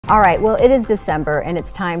All right, well, it is December and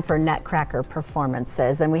it's time for Nutcracker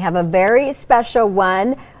performances, and we have a very special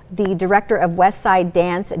one. The director of West Side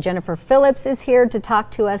Dance, Jennifer Phillips, is here to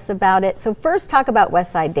talk to us about it. So first, talk about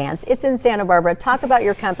West Side Dance. It's in Santa Barbara. Talk about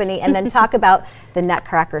your company, and then talk about the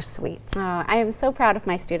Nutcracker Suite. Oh, I am so proud of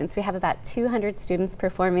my students. We have about 200 students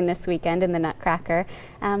performing this weekend in the Nutcracker.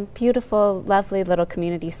 Beautiful, lovely little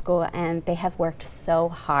community school, and they have worked so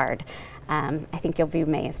hard. I think you'll be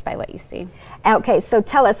amazed by what you see. Okay, so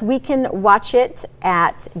tell us, we can watch it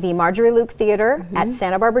at the Marjorie Luke Theater at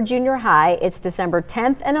Santa Barbara Junior High. It's December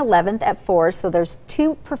 10th and 11th at 4, so there's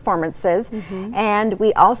 2 performances. And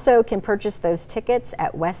we also can purchase those tickets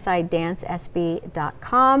at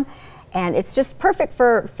westsidedancesb.com. And it's just perfect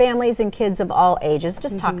for families and kids of all ages.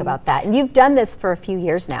 Just talk about that. And you've done this for a few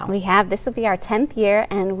years now. We have. This will be our 10th year,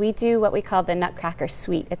 and we do what we call the Nutcracker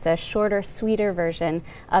Suite. It's a shorter, sweeter version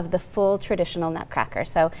of the full traditional Nutcracker.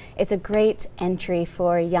 So it's a great entry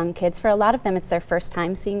for young kids. For a lot of them, it's their first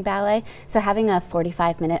time seeing ballet. So having a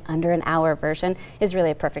 45-minute, under an hour version is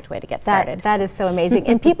really a perfect way to get started. That is so amazing.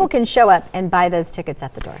 And people can show up and buy those tickets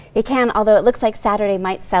at the door. They can, although it looks like Saturday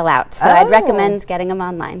might sell out. So I'd recommend getting them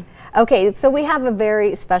online. Okay, so we have a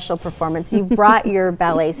very special performance. You've brought your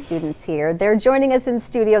ballet students here. They're joining us in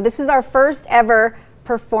studio. This is our first ever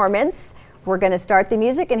performance. We're going to start the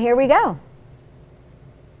music, and here we go.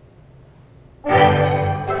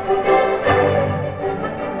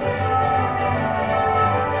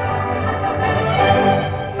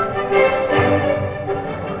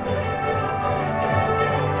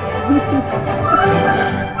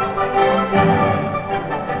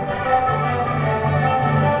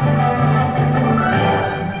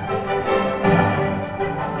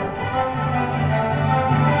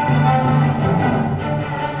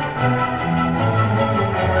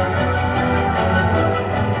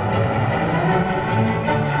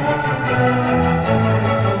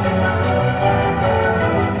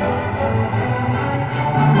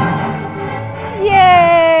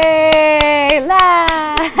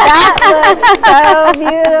 That looks so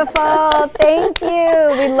beautiful. Thank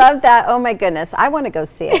you. We love that. Oh my goodness. I want to go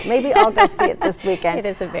see it. Maybe I'll go see it this weekend. It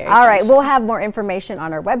is a very All right. We'll have more information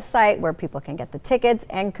on our website where people can get the tickets.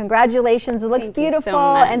 And congratulations. It looks beautiful.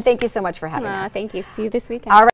 And thank you so much for having us. Thank you. See you this weekend. All right.